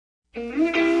This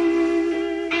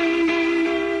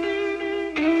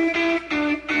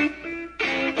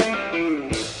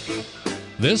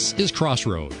is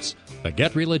Crossroads, the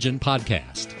Get Religion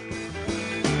podcast.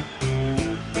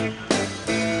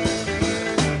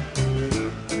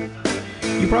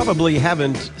 You probably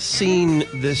haven't seen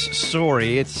this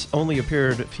story. It's only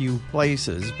appeared a few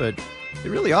places, but it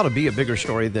really ought to be a bigger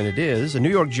story than it is. A New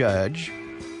York judge,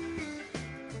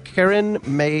 Karen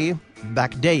May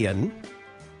Bakdayan,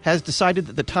 has decided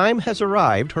that the time has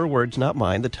arrived, her words, not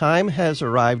mine, the time has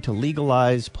arrived to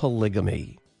legalize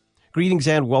polygamy. Greetings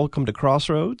and welcome to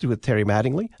Crossroads with Terry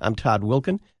Mattingly. I'm Todd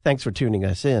Wilkin. Thanks for tuning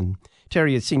us in.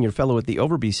 Terry is Senior Fellow at the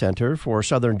Overby Center for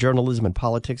Southern Journalism and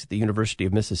Politics at the University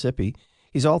of Mississippi.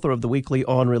 He's author of the weekly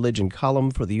On Religion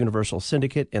column for the Universal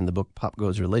Syndicate and the book Pop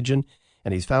Goes Religion,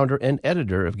 and he's founder and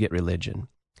editor of Get Religion.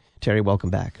 Terry,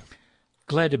 welcome back.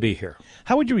 Glad to be here.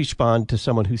 How would you respond to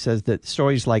someone who says that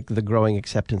stories like the growing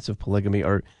acceptance of polygamy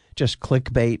are just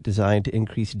clickbait designed to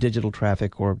increase digital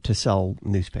traffic or to sell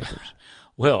newspapers?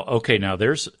 Well, okay, now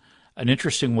there's an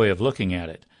interesting way of looking at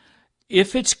it.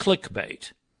 If it's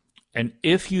clickbait, and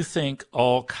if you think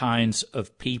all kinds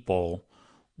of people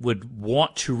would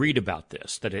want to read about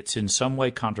this, that it's in some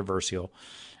way controversial,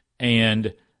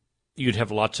 and you'd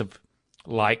have lots of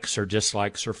likes or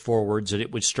dislikes or forwards, and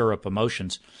it would stir up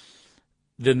emotions,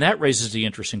 then that raises the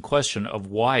interesting question of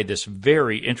why this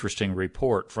very interesting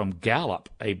report from Gallup,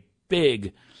 a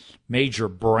big, major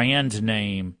brand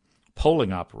name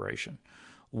polling operation,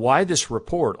 why this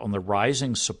report on the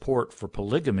rising support for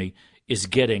polygamy is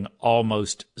getting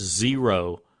almost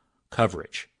zero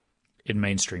coverage in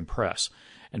mainstream press.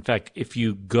 In fact, if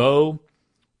you go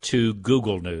to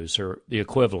Google News or the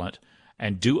equivalent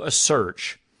and do a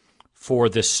search for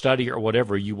this study or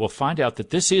whatever, you will find out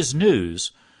that this is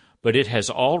news, but it has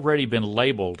already been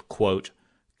labeled, quote,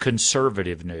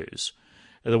 conservative news.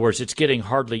 In other words, it's getting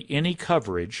hardly any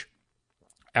coverage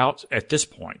out at this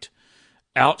point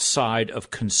outside of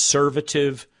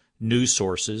conservative news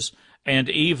sources and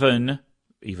even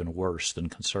worse than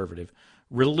conservative,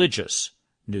 religious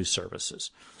news services,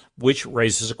 which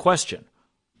raises a question.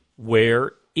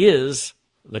 Where is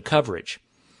the coverage?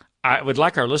 I would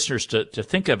like our listeners to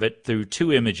think of it through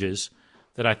two images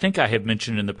that I think I have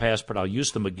mentioned in the past, but I'll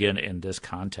use them again in this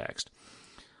context.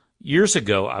 Years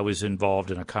ago, I was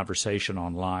involved in a conversation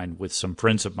online with some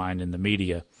friends of mine in the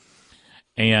media,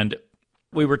 and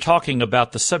we were talking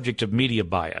about the subject of media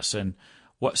bias and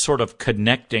what sort of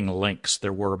connecting links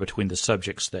there were between the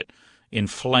subjects that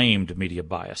inflamed media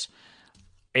bias.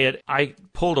 And I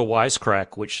pulled a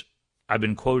wisecrack, which I've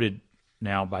been quoted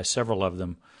now by several of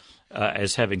them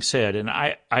as having said, and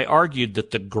I argued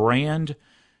that the grand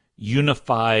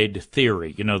unified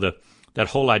theory, that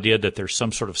whole idea that there's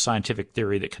some sort of scientific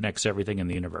theory that connects everything in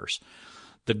the universe,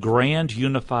 the grand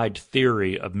unified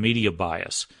theory of media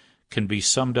bias can be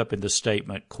summed up in the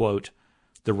statement, quote,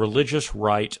 the religious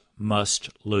right must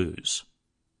lose,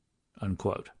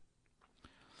 unquote.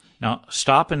 Now,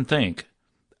 stop and think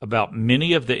about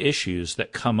many of the issues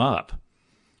that come up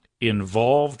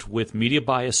involved with media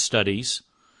bias studies,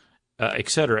 et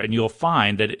cetera, and you'll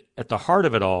find that at the heart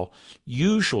of it all,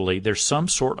 usually there's some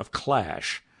sort of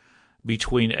clash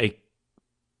between a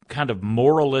kind of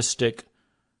moralistic,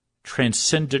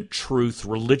 transcendent truth,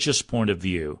 religious point of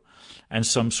view, and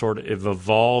some sort of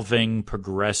evolving,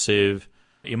 progressive,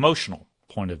 emotional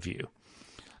point of view.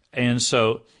 And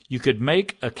so you could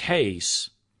make a case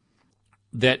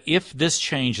that if this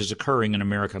change is occurring in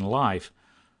American life,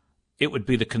 it would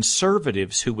be the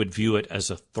conservatives who would view it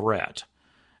as a threat,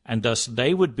 and thus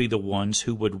they would be the ones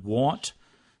who would want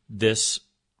this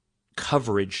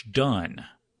coverage done,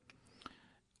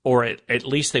 or at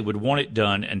least they would want it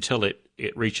done until it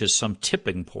reaches some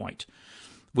tipping point.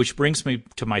 Which brings me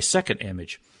to my second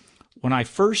image. When I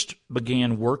first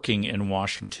began working in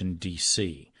Washington,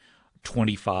 D.C.,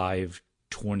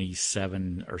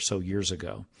 27 or so years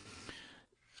ago,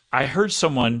 I heard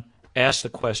someone ask the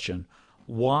question,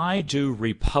 why do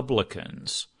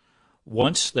Republicans,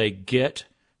 once they get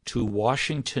to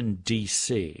Washington,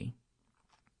 D.C.,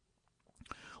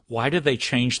 why do they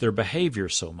change their behavior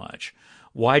so much?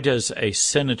 Why does a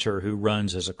senator who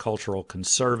runs as a cultural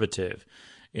conservative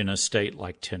in a state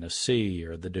like Tennessee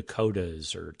or the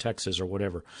Dakotas or Texas or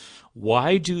whatever,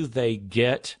 why do they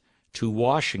get to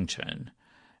Washington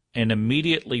and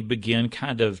immediately begin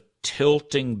kind of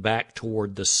tilting back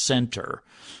toward the center,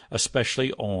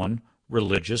 especially on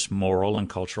religious, moral, and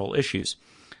cultural issues?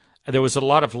 There was a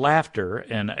lot of laughter,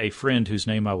 and a friend whose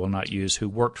name I will not use, who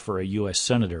worked for a U.S.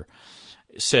 senator,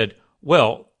 said,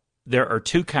 well, there are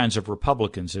two kinds of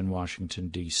Republicans in Washington,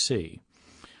 D.C.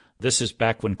 This is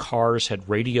back when cars had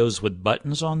radios with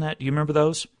buttons on that. Do you remember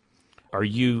those? Are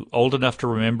you old enough to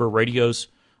remember radios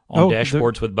on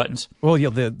dashboards with buttons? Well, yeah,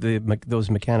 those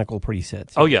mechanical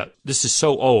presets. Oh, yeah. This is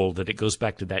so old that it goes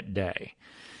back to that day.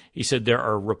 He said there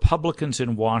are Republicans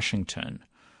in Washington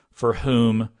for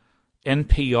whom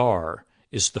NPR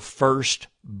is the first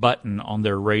button on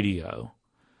their radio,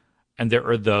 and there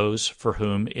are those for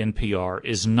whom NPR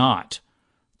is not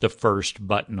the first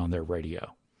button on their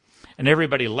radio. And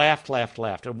everybody laughed.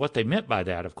 And what they meant by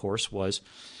that, of course, was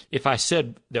if I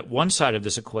said that one side of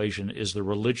this equation is the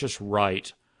religious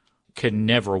right can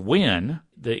never win,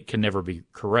 that it can never be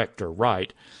correct or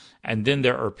right, and then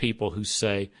there are people who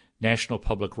say National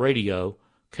Public Radio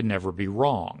can never be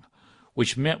wrong,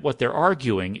 which meant what they're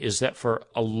arguing is that for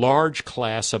a large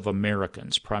class of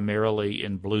Americans, primarily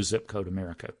in blue zip code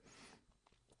America,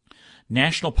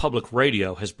 National Public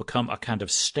Radio has become a kind of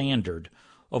standard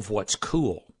of what's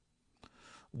cool,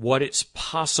 what it's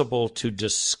possible to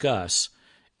discuss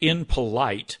in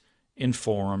polite,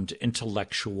 informed,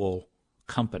 intellectual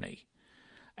company.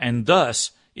 And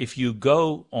thus, if you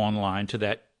go online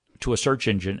to a search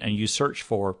engine and you search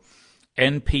for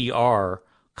NPR,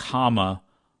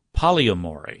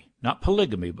 polyamory, not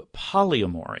polygamy, but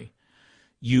polyamory,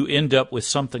 you end up with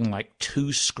something like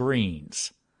 2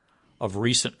 screens of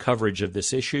recent coverage of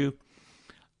this issue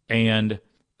and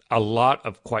a lot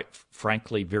of, quite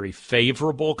frankly, very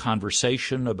favorable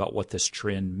conversation about what this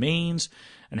trend means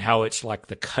and how it's like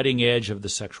the cutting edge of the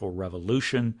sexual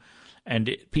revolution,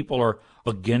 and people are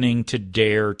beginning to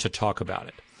dare to talk about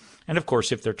it. And, of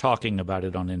course, if they're talking about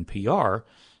it on NPR,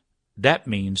 that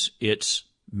means it's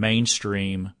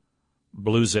mainstream,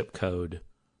 blue zip code,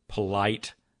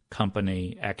 polite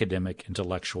company, academic,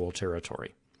 intellectual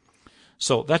territory.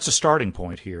 So that's a starting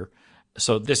point here.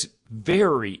 So this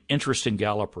very interesting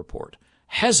Gallup report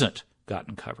hasn't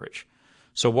gotten coverage.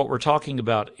 So what we're talking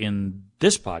about in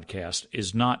this podcast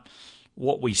is not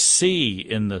what we see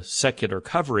in the secular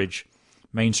coverage,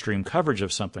 mainstream coverage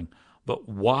of something, but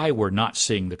why we're not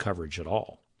seeing the coverage at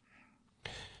all.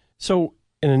 So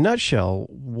in a nutshell,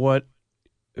 what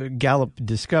Gallup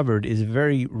discovered is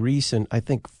very recent, I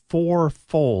think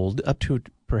 4-fold, up to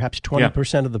perhaps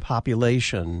 20% of the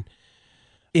population,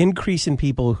 increase in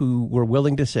people who were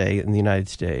willing to say in the United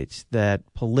States that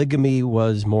polygamy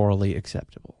was morally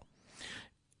acceptable.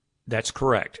 That's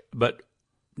correct. But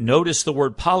notice the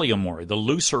word polyamory, the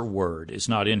looser word, is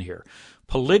not in here.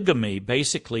 Polygamy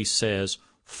basically says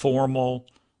formal,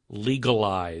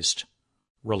 legalized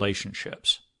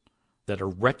relationships that are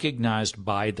recognized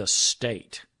by the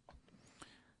state.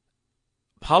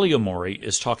 Polyamory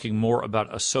is talking more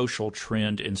about a social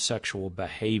trend in sexual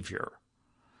behavior.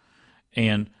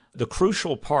 And the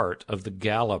crucial part of the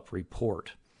Gallup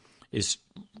report is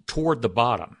toward the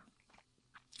bottom.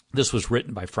 This was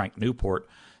written by Frank Newport,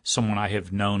 someone I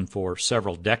have known for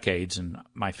several decades, and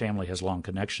my family has long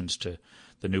connections to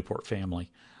the Newport family.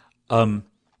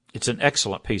 It's an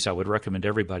excellent piece. I would recommend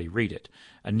everybody read it.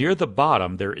 And near the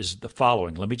bottom, there is the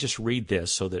following. Let me just read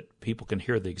this so that people can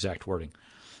hear the exact wording.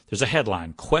 There's a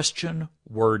headline, Question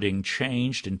Wording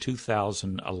Changed in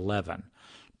 2011,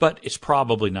 but it's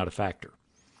probably not a factor.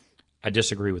 I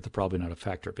disagree with the probably not a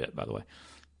factor bit, by the way.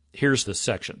 Here's the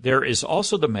section. There is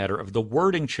also the matter of the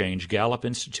wording change Gallup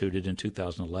instituted in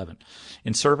 2011.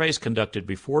 In surveys conducted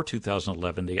before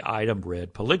 2011, the item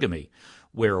read polygamy,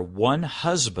 where one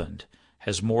husband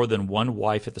has more than one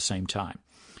wife at the same time.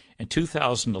 In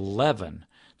 2011,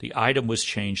 the item was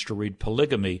changed to read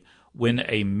polygamy when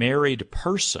a married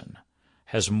person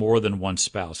has more than one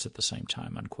spouse at the same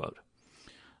time, unquote.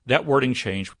 That wording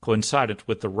change coincided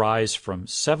with the rise from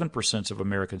 7% of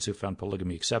Americans who found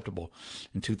polygamy acceptable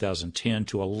in 2010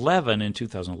 to 11% in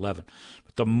 2011.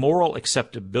 But the moral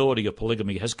acceptability of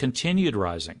polygamy has continued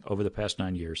rising over the past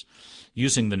 9 years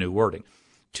using the new wording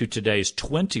to today's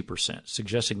 20%,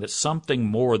 suggesting that something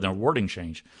more than a wording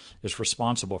change is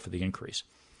responsible for the increase.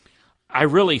 I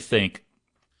really think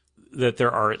that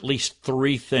there are at least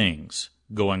 3 things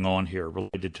going on here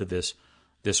related to this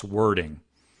wording,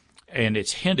 and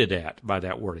it's hinted at by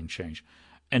that wording change.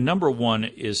 And number one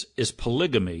is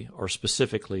polygamy, or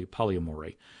specifically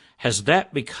polyamory, has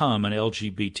that become an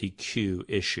LGBTQ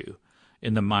issue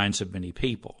in the minds of many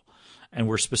people? And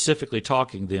we're specifically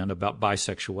talking then about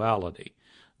bisexuality,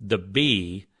 the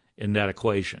B in that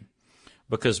equation.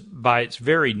 Because by its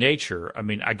very nature, I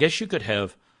mean, I guess you could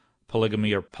have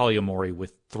polygamy or polyamory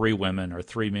with 3 women or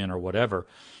 3 men or whatever,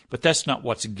 but that's not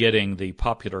what's getting the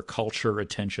popular culture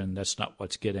attention. That's not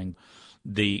what's getting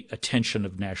the attention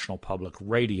of National Public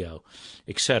Radio,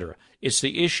 etc. It's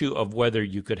the issue of whether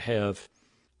you could have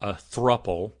a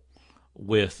throuple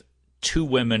with 2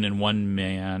 women and 1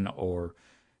 man, or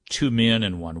 2 men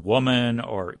and 1 woman,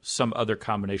 or some other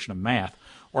combination of math,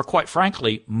 or quite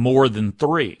frankly, more than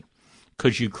 3,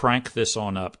 because you crank this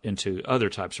on up into other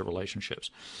types of relationships.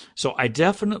 So I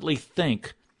definitely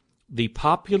think the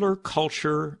popular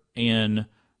culture in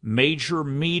major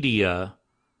media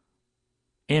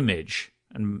image,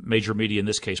 and major media in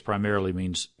this case primarily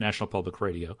means National Public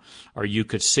Radio, or you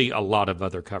could see a lot of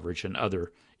other coverage in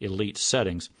other elite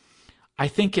settings, I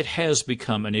think it has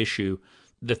become an issue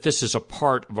that this is a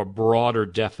part of a broader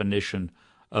definition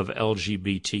of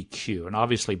LGBTQ. And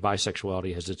obviously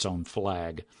bisexuality has its own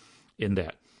flag in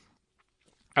that.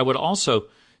 I would also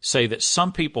say that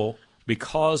some people,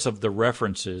 because of the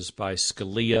references by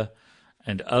Scalia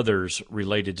and others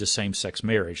related to same-sex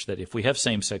marriage, that if we have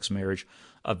same-sex marriage,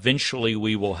 eventually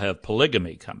we will have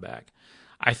polygamy come back.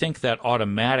 I think that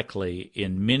automatically,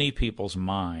 in many people's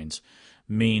minds,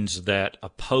 means that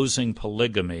opposing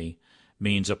polygamy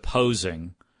means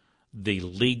opposing the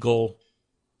legal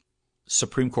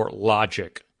Supreme Court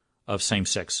logic of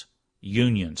same-sex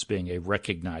unions being a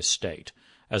recognized state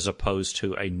as opposed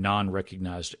to a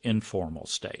non-recognized informal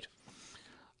state.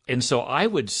 And so I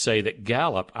would say that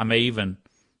Gallup, I may even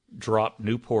drop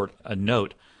Newport a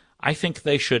note, I think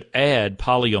they should add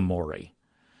polyamory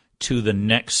to the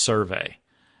next survey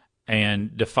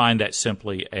and define that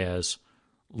simply as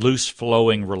loose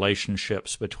flowing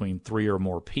relationships between 3 or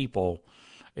more people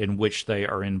in which they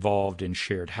are involved in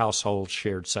shared households,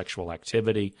 shared sexual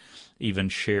activity, even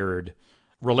shared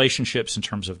relationships in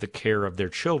terms of the care of their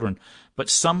children, but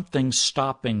something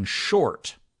stopping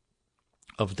short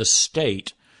of the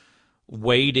state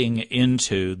wading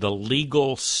into the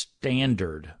legal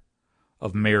standard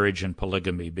of marriage and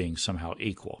polygamy being somehow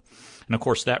equal. And of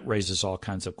course that raises all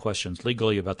kinds of questions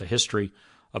legally about the history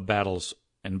of battles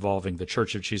involving the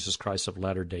Church of Jesus Christ of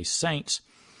Latter-day Saints,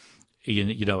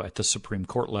 you know, at the Supreme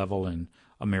Court level and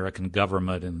American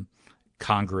government and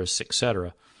Congress,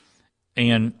 etc.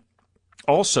 And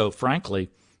also,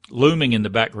 frankly, looming in the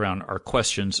background are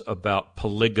questions about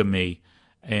polygamy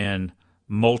and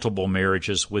multiple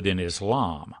marriages within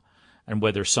Islam, and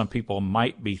whether some people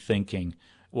might be thinking,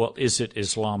 well, is it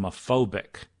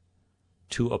Islamophobic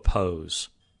to oppose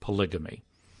polygamy?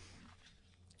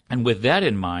 And with that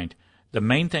in mind, the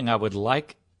main thing I would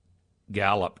like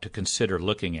Gallup to consider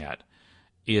looking at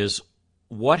is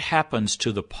what happens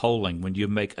to the polling when you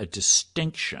make a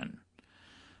distinction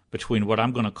between what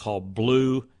I'm going to call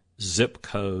blue zip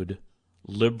code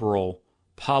liberal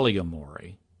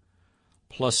polyamory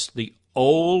plus the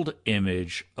old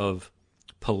image of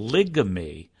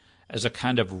polygamy as a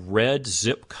kind of red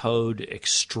zip code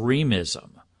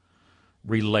extremism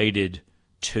related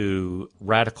to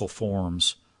radical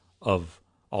forms of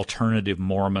alternative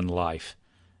Mormon life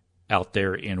out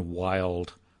there in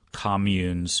wild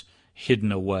communes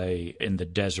hidden away in the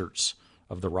deserts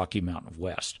of the Rocky Mountain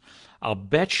West. I'll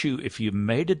bet you if you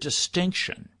made a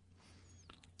distinction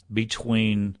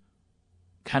between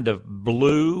kind of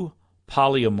blue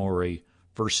polyamory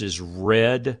versus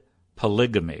red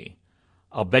polygamy,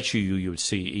 I'll bet you would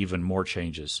see even more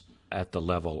changes at the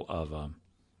level of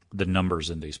the numbers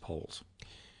in these polls.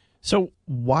 So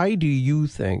why do you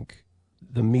think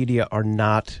the media are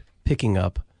not picking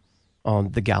up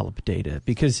on the Gallup data?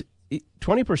 Because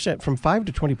 20%, from 5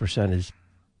 to 20%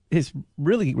 is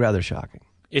really rather shocking.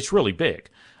 It's really big.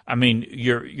 I mean,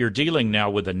 you're dealing now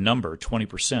with a number,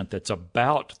 20%, that's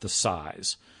about the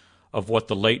size of what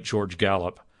the late George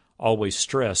Gallup always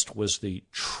stressed was the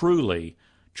truly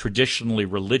traditionally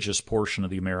religious portion of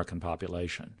the American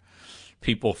population.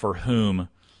 People for whom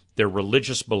their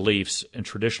religious beliefs and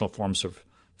traditional forms of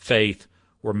faith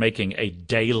were making a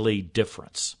daily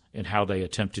difference in how they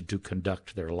attempted to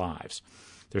conduct their lives.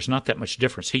 There's not that much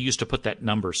difference. He used to put that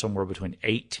number somewhere between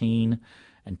 18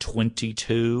 and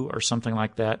 22 or something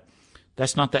like that.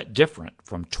 That's not that different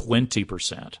from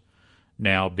 20%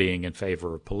 now being in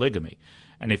favor of polygamy.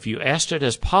 And if you asked it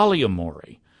as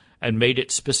polyamory and made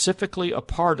it specifically a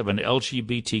part of an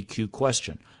LGBTQ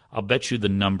question, I'll bet you the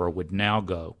number would now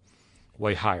go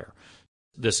way higher.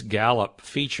 This Gallup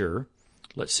feature,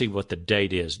 let's see what the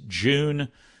date is, June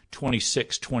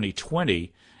 26,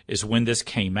 2020 is when this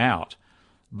came out,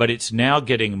 but it's now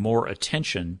getting more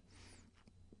attention,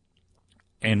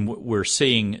 and we're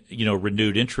seeing,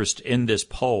 renewed interest in this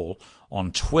poll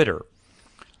on Twitter.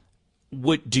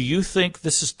 Do you think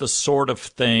this is the sort of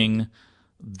thing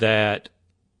that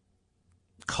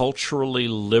culturally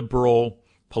liberal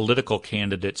political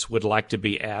candidates would like to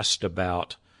be asked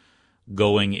about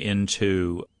going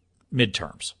into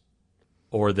midterms,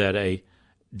 or that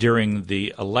during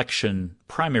the election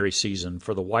primary season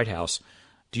for the White House,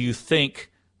 do you think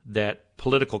that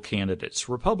political candidates,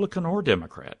 Republican or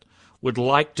Democrat, would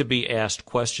like to be asked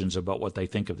questions about what they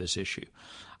think of this issue?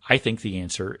 I think the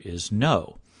answer is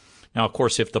no. Now, of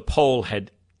course, if the poll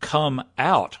had come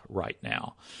out right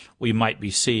now, we might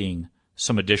be seeing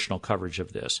some additional coverage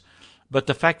of this. But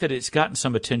the fact that it's gotten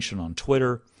some attention on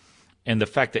Twitter, and the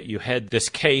fact that you had this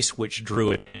case which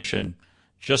drew attention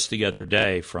just the other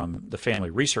day from the Family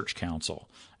Research Council,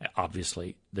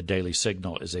 obviously the Daily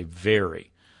Signal is a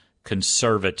very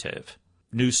conservative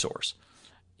news source.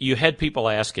 You had people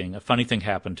asking, a funny thing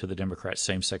happened to the Democrats'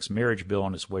 same-sex marriage bill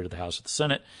on its way to the House of the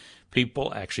Senate.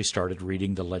 People actually started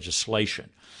reading the legislation.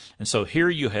 And so here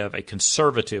you have a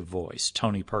conservative voice,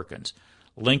 Tony Perkins,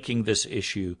 linking this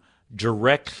issue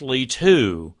directly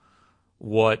to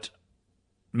what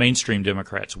mainstream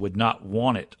Democrats would not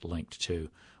want it linked to,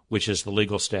 which is the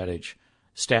legal status,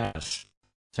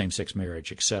 same-sex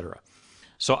marriage, etc.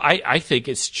 So I think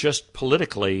it's just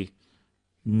politically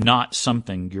not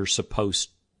something you're supposed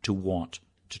to want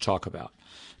to talk about.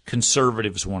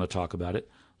 Conservatives want to talk about it.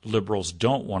 Liberals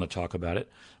don't want to talk about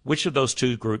it. Which of those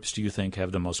two groups do you think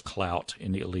have the most clout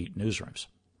in the elite newsrooms?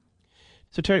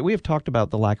 So, Terry, we have talked about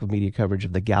the lack of media coverage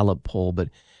of the Gallup poll, but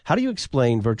how do you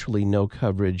explain virtually no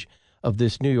coverage of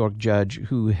this New York judge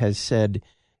who has said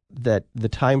that the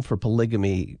time for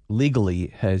polygamy legally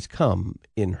has come,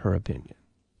 in her opinion?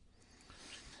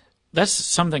 That's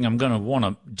something I'm going to want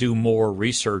to do more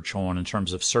research on in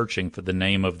terms of searching for the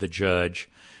name of the judge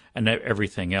and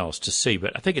everything else to see.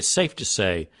 But I think it's safe to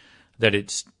say that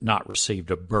it's not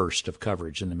received a burst of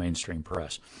coverage in the mainstream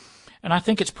press. And I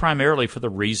think it's primarily for the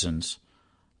reasons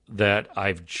that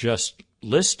I've just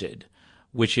listed,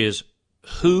 which is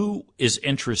who is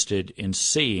interested in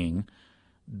seeing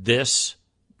this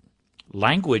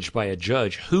language by a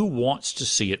judge? Who wants to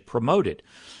see it promoted?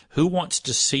 Who wants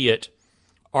to see it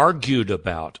argued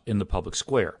about in the public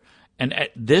square? And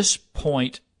at this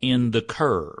point in the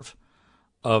curve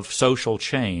of social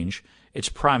change, it's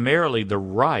primarily the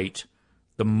right,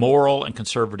 the moral and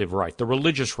conservative right, the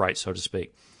religious right, so to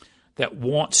speak, that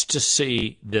wants to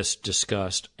see this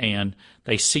discussed, and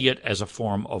they see it as a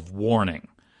form of warning.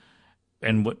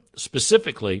 And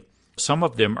specifically, some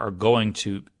of them are going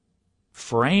to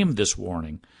frame this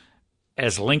warning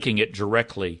as linking it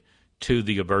directly to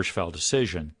the Obergefell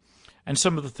decision and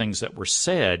some of the things that were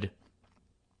said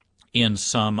in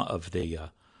some of the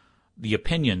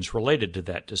opinions related to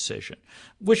that decision,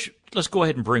 which let's go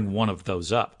ahead and bring one of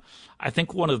those up. I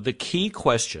think one of the key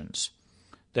questions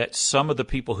that some of the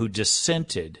people who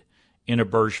dissented in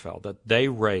Obergefell that they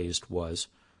raised was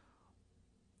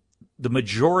the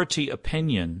majority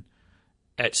opinion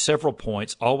at several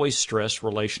points always stressed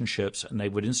relationships, and they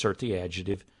would insert the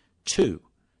adjective to,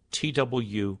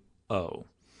 T-W-O.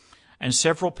 And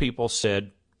several people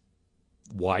said,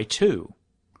 why two?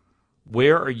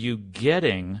 Where are you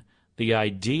getting the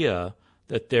idea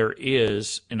that there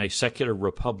is, in a secular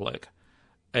republic,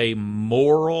 a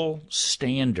moral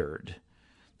standard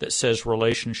that says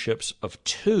relationships of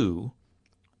two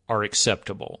are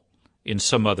acceptable in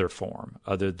some other form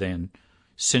other than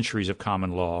centuries of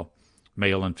common law,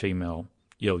 male and female,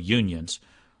 unions?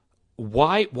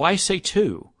 Why say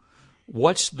two?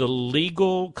 What's the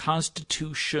legal,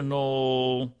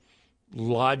 constitutional,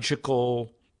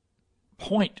 logical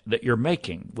point that you're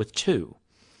making with two?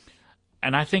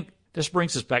 And I think this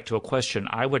brings us back to a question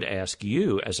I would ask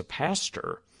you as a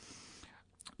pastor.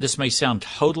 This may sound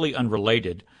totally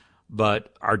unrelated,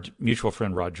 but our mutual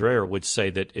friend Rod Dreher would say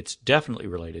that it's definitely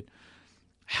related.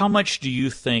 How much do you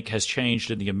think has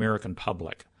changed in the American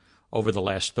public over the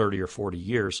last 30 or 40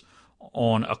 years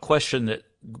on a question that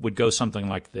would go something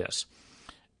like this?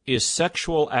 Is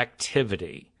sexual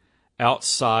activity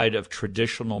outside of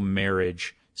traditional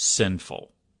marriage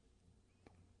sinful?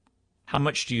 How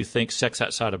much do you think sex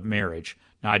outside of marriage?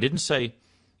 Now, I didn't say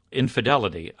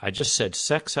infidelity. I just said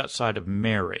sex outside of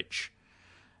marriage.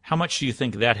 How much do you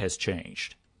think that has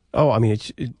changed? Oh, I mean,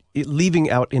 it's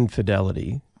leaving out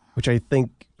infidelity, which I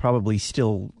think probably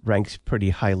still ranks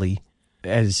pretty highly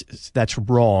as that's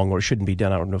wrong or shouldn't be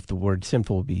done. I don't know if the word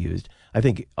sinful would be used. I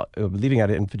think leaving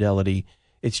out infidelity,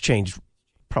 it's changed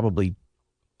probably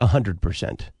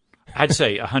 100%. I'd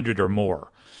say 100 or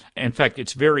more. In fact,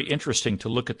 it's very interesting to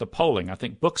look at the polling. I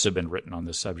think books have been written on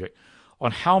this subject,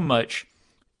 on how much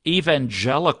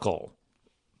evangelical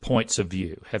points of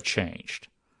view have changed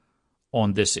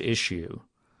on this issue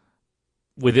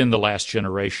within the last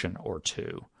generation or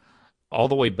two, all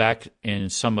the way back in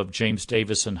some of James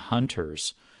Davison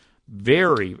Hunter's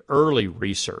very early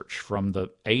research from the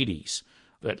 80s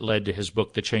that led to his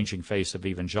book, The Changing Face of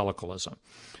Evangelicalism.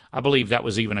 I believe that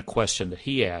was even a question that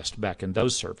he asked back in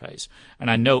those surveys, and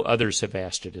I know others have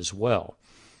asked it as well.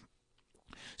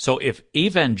 So if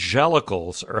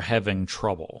evangelicals are having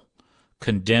trouble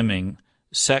condemning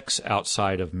sex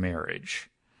outside of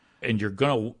marriage, and you're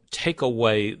going to take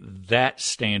away that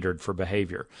standard for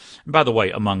behavior. And by the way,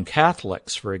 among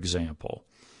Catholics, for example,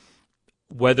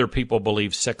 whether people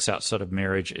believe sex outside of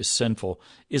marriage is sinful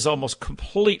is almost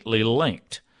completely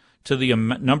linked to the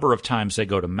number of times they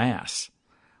go to Mass,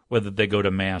 whether they go to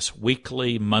Mass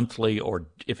weekly, monthly, or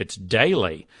if it's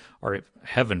daily, or if,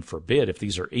 heaven forbid, if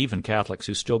these are even Catholics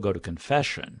who still go to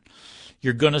confession,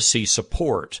 you're going to see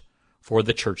support for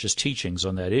the Church's teachings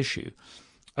on that issue.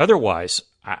 Otherwise,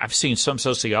 I've seen some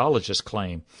sociologists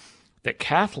claim that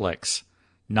Catholics,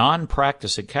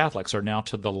 non-practicing Catholics, are now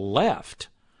to the left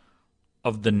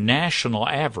of the national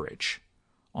average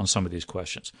on some of these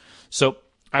questions. So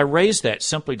I raise that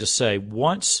simply to say,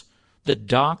 once the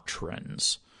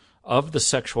doctrines of the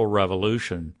sexual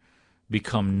revolution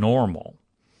become normal,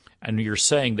 and you're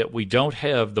saying that we don't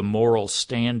have the moral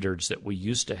standards that we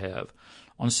used to have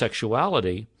on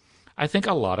sexuality, I think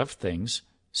a lot of things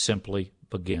simply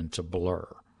begin to blur.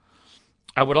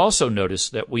 I would also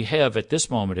notice that we have, at this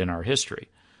moment in our history,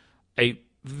 a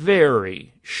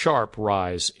very sharp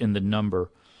rise in the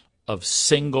number of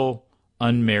single,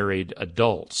 unmarried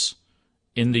adults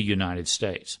in the United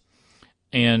States.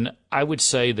 And I would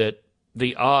say that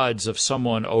the odds of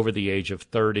someone over the age of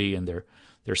 30 and they're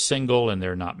single and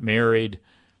they're not married,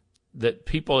 that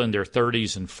people in their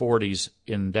 30s and 40s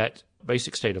in that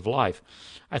basic state of life,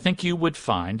 I think you would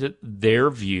find that their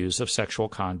views of sexual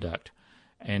conduct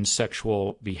and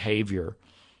sexual behavior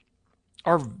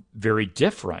are very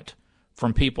different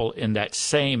from people in that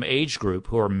same age group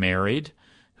who are married,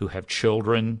 who have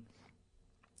children,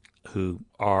 who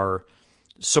are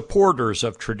supporters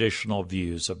of traditional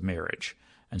views of marriage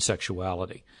and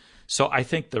sexuality. So I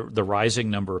think the rising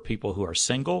number of people who are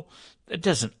single, it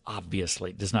does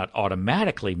not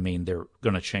automatically mean they're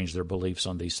going to change their beliefs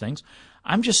on these things.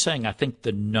 I'm just saying I think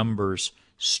the numbers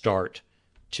start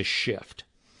to shift.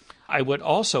 I would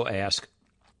also ask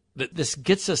that this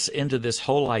gets us into this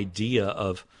whole idea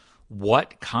of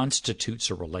what constitutes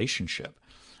a relationship.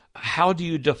 How do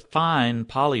you define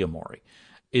polyamory?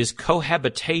 Is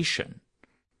cohabitation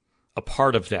a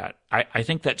part of that? I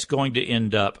think that's going to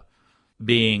end up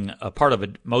being a part of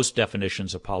most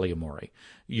definitions of polyamory.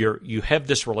 You have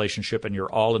this relationship and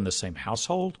you're all in the same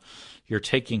household. You're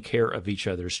taking care of each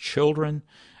other's children,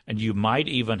 and you might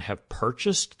even have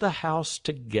purchased the house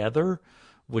together,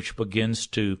 which begins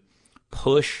to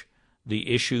push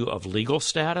the issue of legal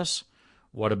status.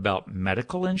 What about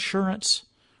medical insurance?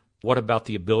 What about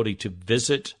the ability to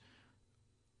visit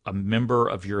a member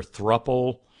of your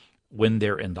throuple when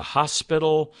they're in the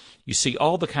hospital? You see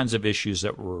all the kinds of issues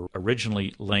that were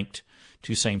originally linked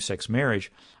to same-sex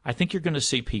marriage. I think you're going to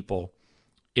see people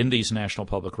in these National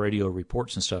Public Radio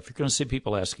reports and stuff, you're going to see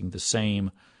people asking the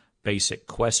same basic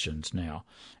questions now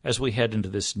as we head into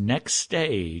this next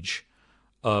stage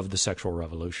of the sexual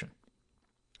revolution.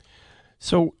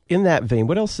 So in that vein,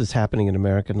 what else is happening in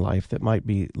American life that might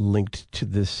be linked to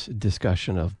this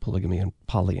discussion of polygamy and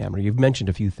polyamory? You've mentioned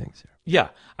a few things here. Yeah,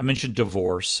 I mentioned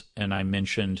divorce, and I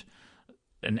mentioned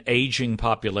an aging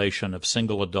population of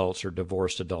single adults or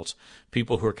divorced adults,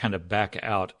 people who are kind of back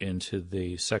out into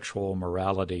the sexual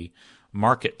morality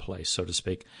marketplace, so to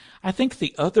speak. I think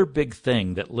the other big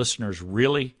thing that listeners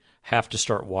really have to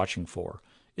start watching for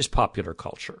is popular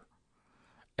culture.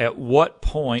 At what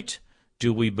point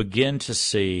do we begin to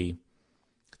see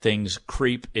things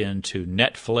creep into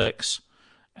Netflix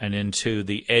and into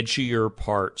the edgier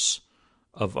parts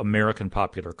of American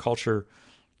popular culture?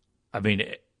 I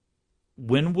mean,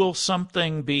 when will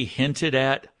something be hinted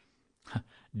at,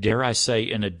 dare I say,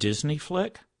 in a Disney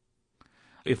flick?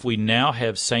 If we now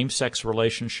have same-sex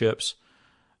relationships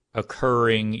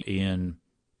occurring in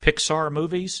Pixar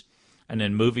movies and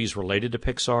in movies related to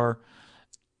Pixar,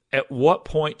 at what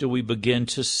point do we begin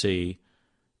to see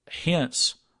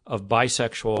hints of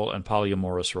bisexual and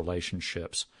polyamorous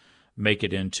relationships make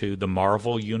it into the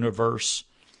Marvel universe?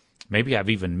 Maybe I've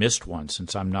even missed one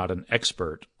since I'm not an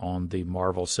expert on the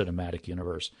Marvel Cinematic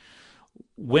Universe.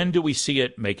 When do we see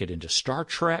it make it into Star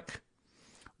Trek?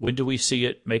 When do we see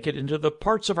it make it into the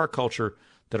parts of our culture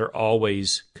that are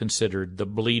always considered the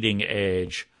bleeding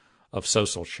edge of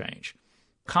social change?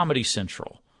 Comedy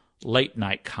Central, late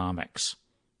night comics,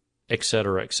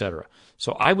 etc., etc.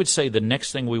 So I would say the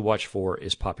next thing we watch for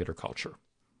is popular culture.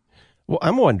 Well,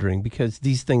 I'm wondering, because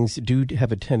these things do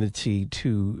have a tendency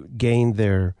to gain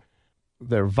their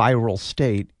viral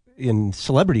state in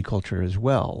celebrity culture as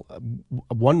well.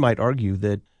 One might argue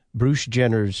that Bruce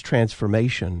Jenner's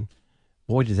transformation,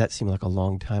 boy, does that seem like a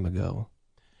long time ago.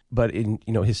 but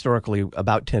historically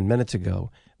about 10 minutes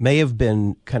ago, may have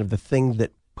been kind of the thing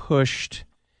that pushed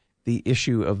the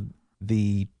issue of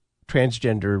the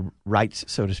transgender rights,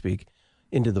 so to speak,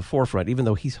 into the forefront, even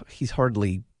though he's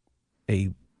hardly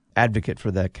a advocate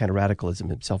for that kind of radicalism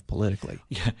himself politically.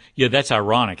 Yeah, that's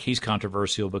ironic. He's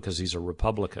controversial because he's a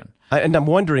Republican. And I'm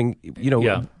wondering,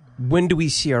 when do we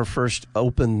see our first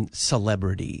open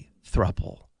celebrity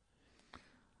throuple?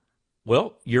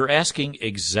 Well, you're asking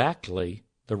exactly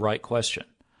the right question.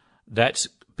 That's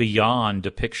beyond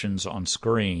depictions on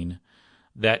screen.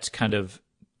 That's kind of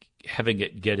having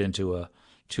it get into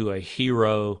a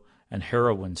hero and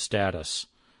heroine status,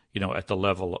 at the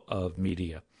level of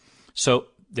media. So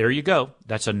there you go.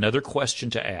 That's another question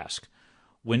to ask.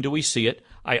 When do we see it?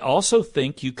 I also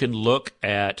think you can look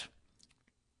at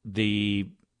the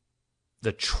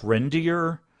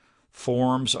trendier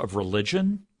forms of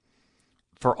religion.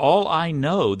 For all I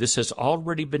know, this has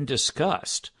already been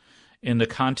discussed in the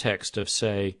context of,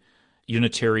 say,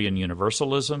 Unitarian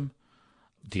Universalism,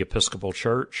 the Episcopal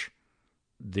Church,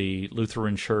 the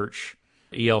Lutheran Church,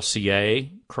 ELCA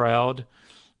crowd.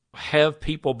 Have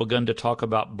people begun to talk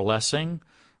about blessing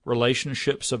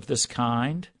relationships of this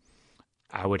kind?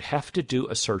 I would have to do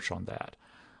a search on that,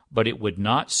 but it would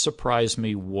not surprise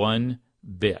me one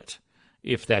bit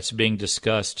if that's being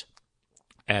discussed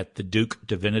at the Duke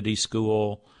Divinity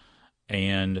School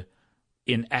and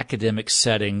in academic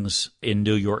settings in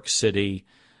New York City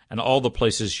and all the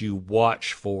places you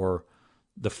watch for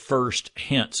the first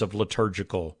hints of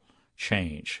liturgical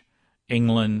change.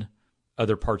 England,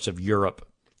 other parts of Europe,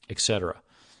 etc.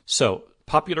 So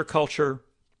popular culture,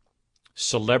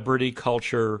 celebrity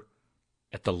culture,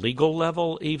 at the legal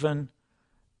level even,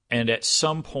 and at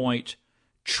some point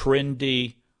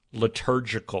trendy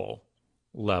liturgical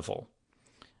level.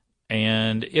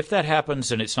 And if that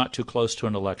happens and it's not too close to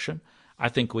an election, I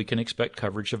think we can expect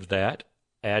coverage of that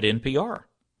at NPR,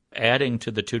 adding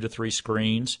to the 2 to 3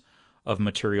 screens of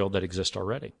material that exist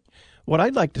already. What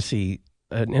I'd like to see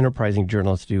an enterprising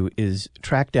journalist do is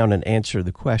track down and answer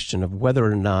the question of whether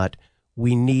or not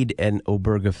we need an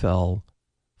Obergefell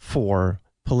for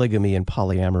polygamy and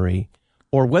polyamory,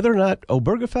 or whether or not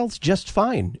Obergefell's just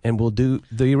fine and will do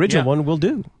the original one will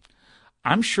do.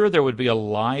 I'm sure there would be a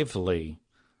lively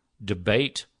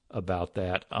debate about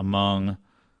that among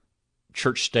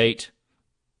church state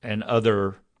and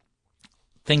other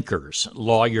thinkers,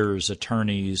 lawyers,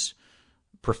 attorneys,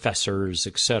 professors,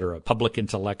 etc., public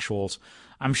intellectuals.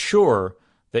 I'm sure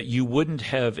that you wouldn't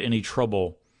have any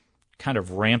trouble kind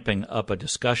of ramping up a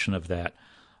discussion of that,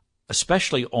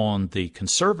 especially on the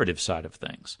conservative side of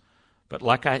things. But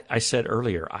like I said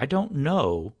earlier, I don't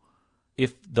know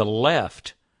if the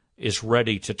left is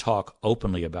ready to talk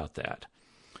openly about that,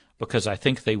 because I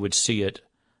think they would see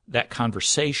that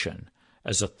conversation,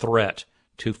 as a threat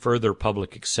to further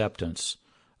public acceptance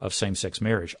of same-sex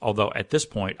marriage. Although at this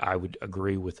point, I would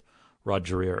agree with Rod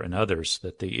Dreher and others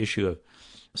that the issue of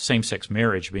same-sex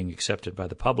marriage being accepted by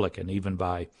the public and even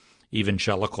by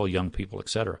evangelical young people,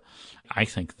 etc., I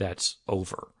think that's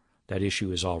over. That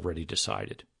issue is already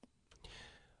decided.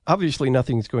 Obviously,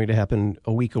 nothing's going to happen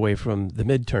a week away from the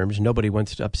midterms. Nobody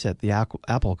wants to upset the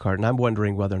apple cart, and I'm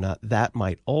wondering whether or not that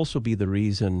might also be the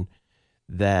reason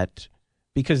that,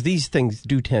 because these things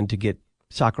do tend to get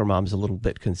soccer moms a little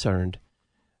bit concerned.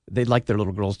 They'd like their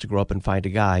little girls to grow up and find a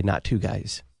guy, not 2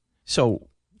 guys. So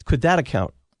could that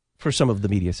account for some of the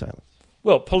media silence?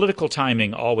 Well, political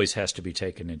timing always has to be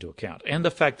taken into account. And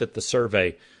the fact that the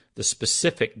survey, the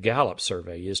specific Gallup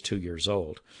survey, is 2 years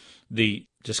old. The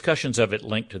discussions of it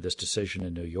linked to this decision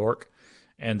in New York,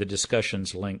 and the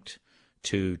discussions linked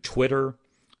to Twitter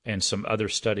and some other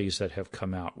studies that have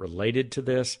come out related to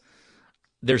this.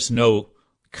 There's no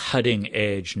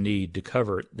cutting-edge need to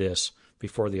cover this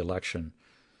before the election.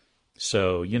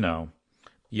 So,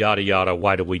 yada, yada,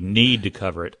 why do we need to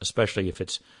cover it, especially if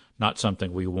it's not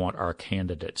something we want our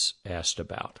candidates asked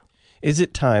about? Is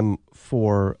it time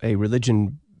for a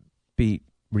religion beat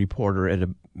reporter at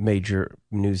a major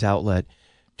news outlet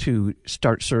to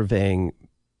start surveying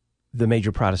the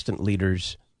major Protestant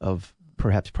leaders of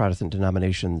perhaps Protestant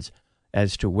denominations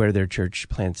as to where their church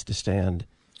plans to stand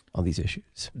on these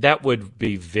issues? That would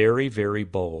be very, very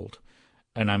bold.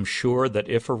 And I'm sure that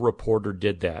if a reporter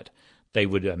did that, they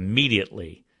would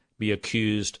immediately be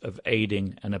accused of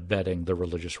aiding and abetting the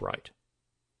religious right.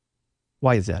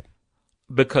 Why is that?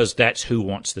 Because that's who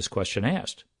wants this question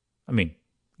asked. I mean,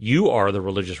 you are the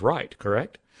religious right,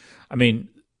 correct? I mean,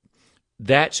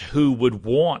 that's who would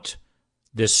want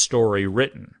this story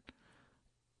written.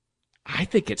 I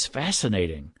think it's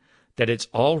fascinating that it's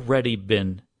already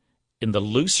been, in the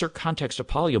looser context of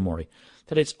polyamory,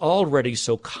 that it's already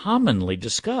so commonly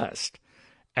discussed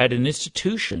at an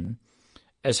institution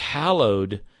as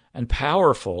hallowed and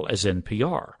powerful as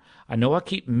NPR. I know I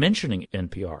keep mentioning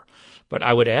NPR, but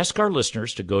I would ask our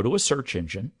listeners to go to a search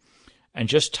engine and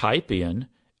just type in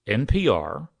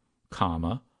NPR,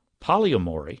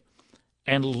 polyamory,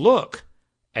 and look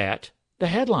at the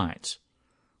headlines.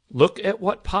 Look at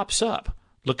what pops up.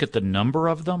 Look at the number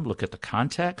of them. Look at the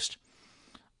context.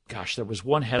 Gosh, there was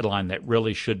one headline that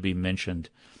really should be mentioned,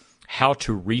 How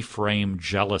to Reframe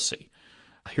Jealousy.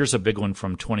 Here's a big one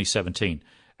from 2017,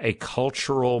 A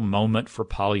Cultural Moment for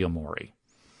Polyamory.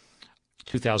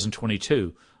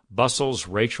 2022, Bustle's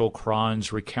Rachel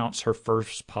Cron's recounts her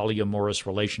first polyamorous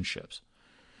relationships.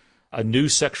 A New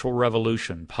Sexual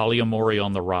Revolution, Polyamory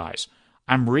on the Rise.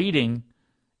 I'm reading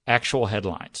actual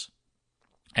headlines,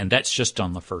 and that's just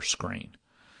on the first screen.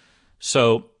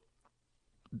 So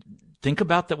think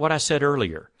about what I said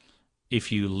earlier.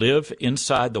 If you live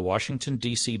inside the Washington,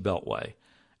 D.C. Beltway,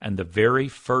 and the very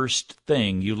first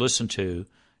thing you listen to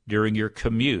during your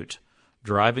commute,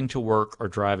 driving to work or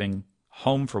driving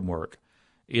home from work,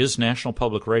 is National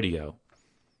Public Radio,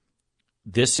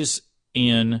 this is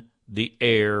in the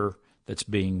air that's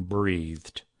being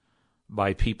breathed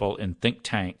by people in think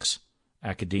tanks,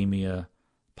 academia,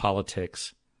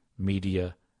 politics,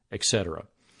 media, etc.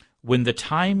 When the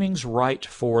timing's right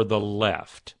for the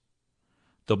left,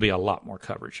 there'll be a lot more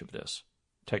coverage of this.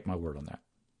 Take my word on that.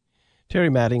 Terry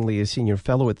Mattingly is Senior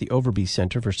Fellow at the Overby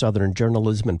Center for Southern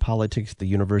Journalism and Politics at the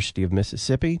University of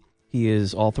Mississippi. He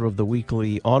is author of the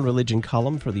weekly On Religion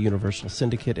column for the Universal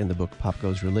Syndicate and the book Pop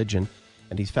Goes Religion,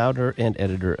 and he's founder and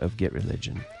editor of Get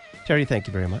Religion. Terry, thank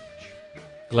you very much.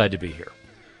 Glad to be here.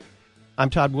 I'm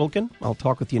Todd Wilkin. I'll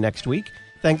talk with you next week.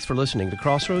 Thanks for listening to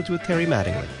Crossroads with Terry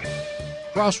Mattingly.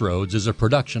 Crossroads is a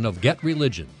production of Get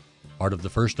Religion, part of the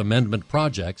First Amendment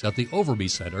projects at the Overby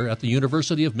Center at the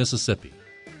University of Mississippi.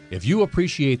 If you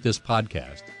appreciate this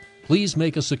podcast, please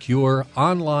make a secure,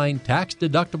 online,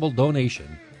 tax-deductible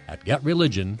donation at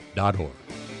getreligion.org.